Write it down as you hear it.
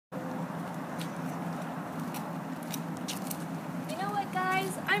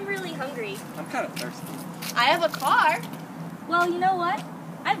I'm really hungry. I'm kind of thirsty. I have a car. Well, you know what?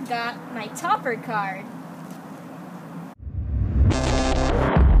 I've got my topper card.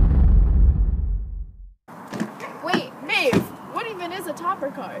 Wait, Maeve, what even is a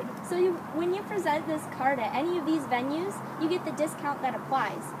topper card? So when you present this card at any of these venues, you get the discount that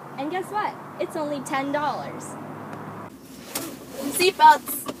applies. And guess what? It's only $10.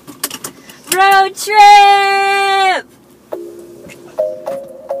 Seatbelts. Road trip!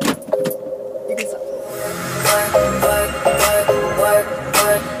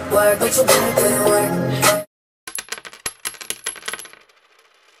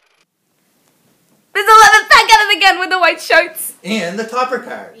 There's 11 back at it again with the white shirts. And the topper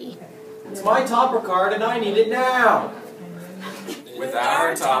card. It's my topper card and I need it now. With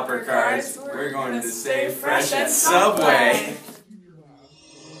our topper cards, we're going to stay fresh at Subway.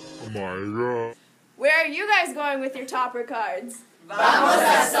 Oh my god. Where are you guys going with your topper cards? Vamos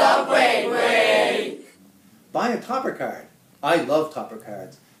a Subway, güey. Buy a topper card. I love topper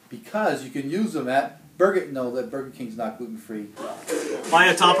cards because you can use them at Burger King's not gluten-free. Buy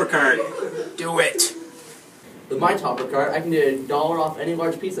a topper card. Do it. With my topper card, I can get $1 off any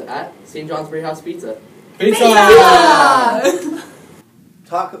large pizza at St. John's Brewhouse Pizza. Pizza!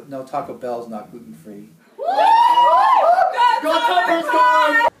 Taco Bell's not gluten-free. Go topper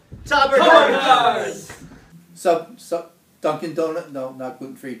card! Topper cards! Dunkin' Donut, no, not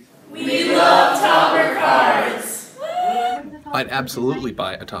gluten-free. We love topper cards. I'd absolutely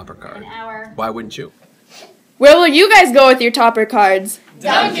buy a topper card. Why wouldn't you? Where will you guys go with your topper cards?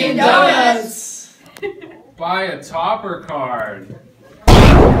 Dunkin' Donuts. Buy a topper card.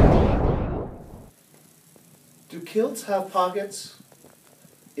 Do kilts have pockets?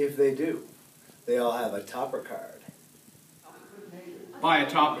 If they do, they all have a topper card. Buy a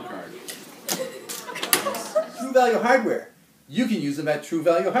topper card. True Value Hardware. You can use them at True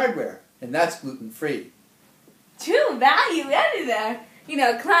Value Hardware, and that's gluten-free. True Value, everywhere. You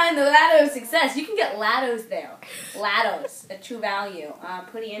know, climb the ladder of success. You can get ladders there. Ladders at True Value.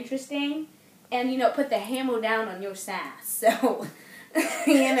 Pretty interesting. And, you know, put the hammer down on your sass. So,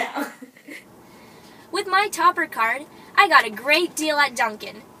 you know. With my topper card, I got a great deal at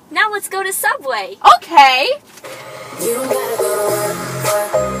Dunkin'. Now let's go to Subway. Okay. You don't gotta go to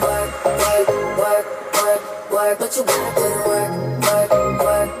work, but you gotta put in work.